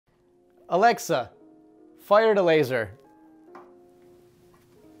Alexa, fire the laser.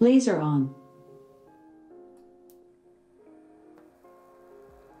 Laser on.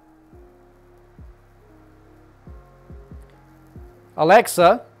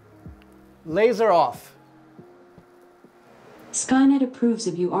 Alexa, laser off. Skynet approves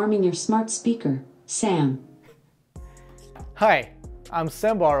of you arming your smart speaker, Sam. Hi, I'm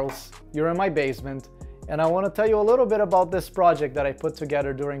Sam Bartles. You're in my basement, and I want to tell you a little bit about this project that I put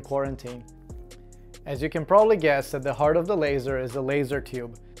together during quarantine. As you can probably guess, at the heart of the laser is a laser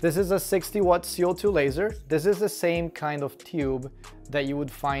tube. This is a 60 watt CO2 laser. This is the same kind of tube that you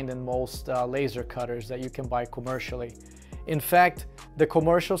would find in most laser cutters that you can buy commercially. In fact, the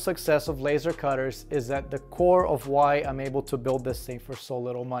commercial success of laser cutters is at the core of why I'm able to build this thing for so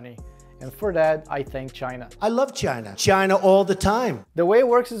little money. And for that, I thank China. I love China. China all the time. The way it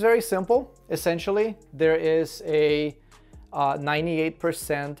works is very simple. Essentially, there is a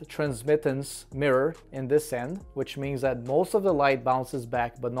 98% transmittance mirror in this end, which means that most of the light bounces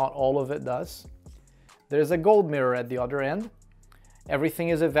back, but not all of it does. There's a gold mirror at the other end. Everything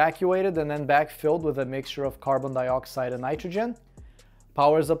is evacuated and then backfilled with a mixture of carbon dioxide and nitrogen.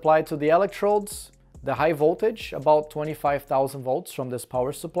 Power is applied to the electrodes. The high voltage, about 25,000 volts from this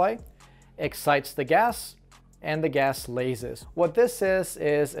power supply, excites the gas, and the gas lasers. What this is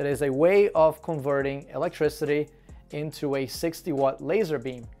it is a way of converting electricity into a 60 watt laser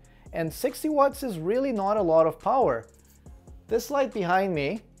beam. And 60 watts is really not a lot of power. This light behind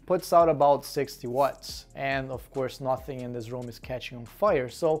me puts out about 60 watts. And of course, nothing in this room is catching on fire.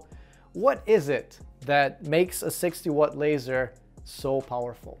 So what is it that makes a 60 watt laser so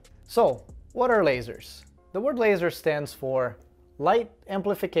powerful? So what are lasers? The word laser stands for light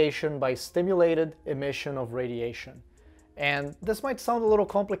amplification by stimulated emission of radiation. And this might sound a little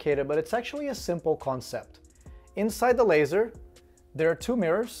complicated, but it's actually a simple concept. Inside the laser, there are two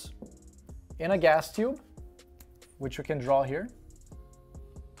mirrors in a gas tube, which we can draw here.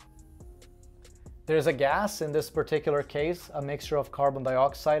 There's a gas, in this particular case, a mixture of carbon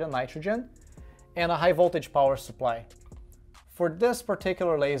dioxide and nitrogen, and a high voltage power supply. For this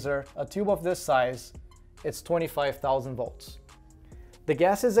particular laser, a tube of this size, it's 25,000 volts. The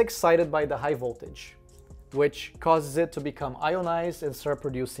gas is excited by the high voltage, which causes it to become ionized and start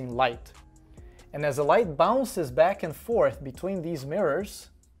producing light. And as the light bounces back and forth between these mirrors,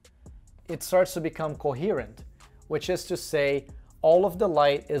 it starts to become coherent, which is to say, all of the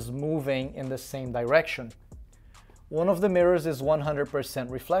light is moving in the same direction. One of the mirrors is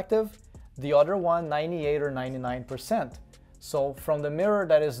 100% reflective, the other one 98 or 99%. So from the mirror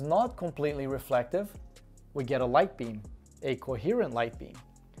that is not completely reflective, we get a light beam, a coherent light beam.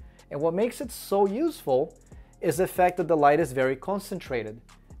 And what makes it so useful is the fact that the light is very concentrated.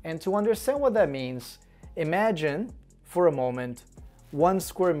 And to understand what that means, imagine for a moment 1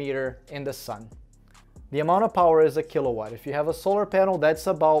 square meter in the sun. The amount of power is a kilowatt. If you have a solar panel, that's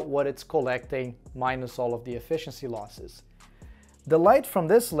about what it's collecting minus all of the efficiency losses. The light from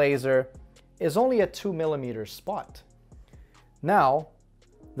this laser is only a 2 millimeter spot. Now,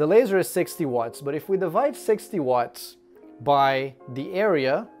 the laser is 60 watts, but if we divide 60 watts by the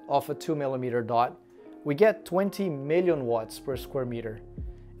area of a 2 millimeter dot, we get 20 million watts per square meter.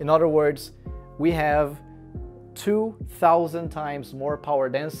 In other words, we have 2,000 times more power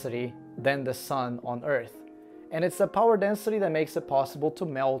density than the sun on Earth. And it's the power density that makes it possible to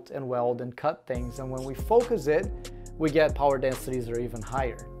melt and weld and cut things. And when we focus it, we get power densities that are even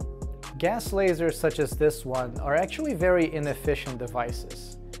higher. Gas lasers such as this one are actually very inefficient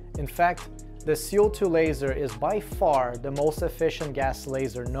devices. In fact, the CO2 laser is by far the most efficient gas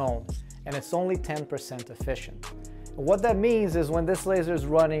laser known, and it's only 10% efficient. What that means is when this laser is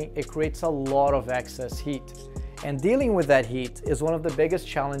running, it creates a lot of excess heat. And dealing with that heat is one of the biggest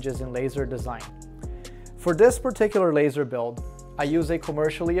challenges in laser design. For this particular laser build, I use a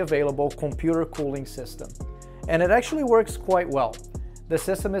commercially available computer cooling system. And it actually works quite well. The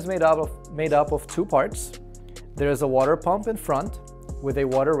system is made up of two parts. There is a water pump in front with a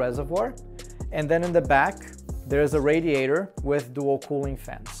water reservoir. And then in the back, there is a radiator with dual cooling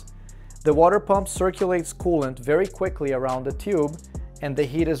fans. The water pump circulates coolant very quickly around the tube, and the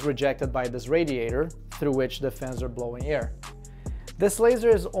heat is rejected by this radiator through which the fans are blowing air. This laser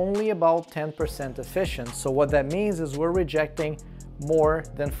is only about 10% efficient, so what that means is we're rejecting more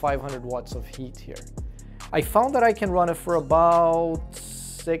than 500 watts of heat here. I found that I can run it for about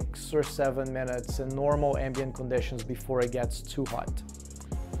 6 or 7 minutes in normal ambient conditions before it gets too hot.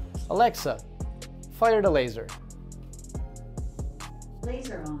 Alexa, fire the laser.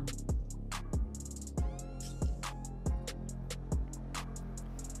 Laser on.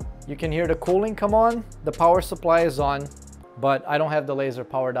 You can hear the cooling come on, the power supply is on, but I don't have the laser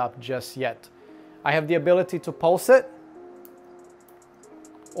powered up just yet. I have the ability to pulse it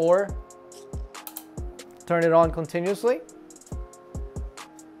or turn it on continuously.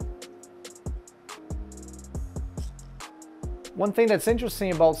 One thing that's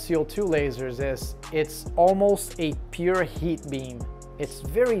interesting about CO2 lasers is it's almost a pure heat beam. It's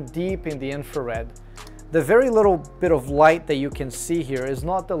very deep in the infrared. The very little bit of light that you can see here is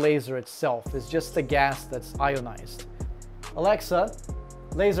not the laser itself, it's just the gas that's ionized. Alexa,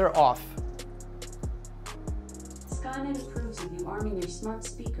 laser off. Skynet approves of you arming your smart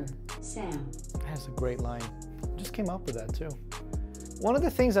speaker, Sam. That's a great line. Just came up with that too. One of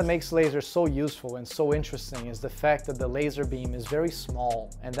the things that makes lasers so useful and so interesting is the fact that the laser beam is very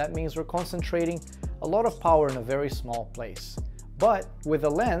small, and that means we're concentrating a lot of power in a very small place. But with a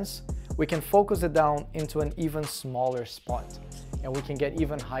lens, we can focus it down into an even smaller spot, and we can get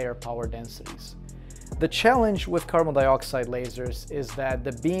even higher power densities. The challenge with carbon dioxide lasers is that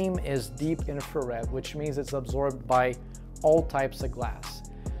the beam is deep infrared, which means it's absorbed by all types of glass.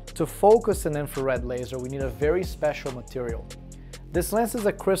 To focus an infrared laser, we need a very special material. This lens is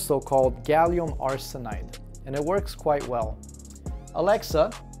a crystal called gallium arsenide, and it works quite well.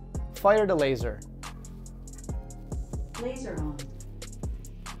 Alexa, fire the laser. Laser on.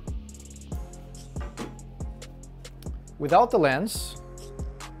 Without the lens,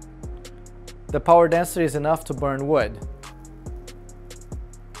 the power density is enough to burn wood,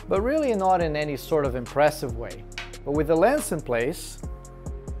 but really not in any sort of impressive way. But with the lens in place,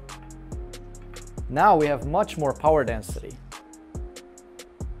 now we have much more power density.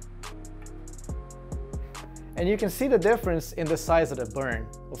 And you can see the difference in the size of the burn.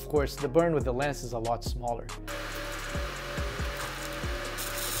 Of course, the burn with the lens is a lot smaller.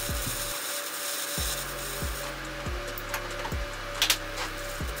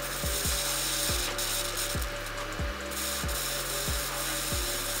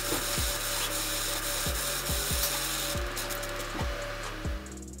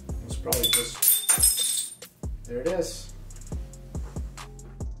 It's probably just, there it is.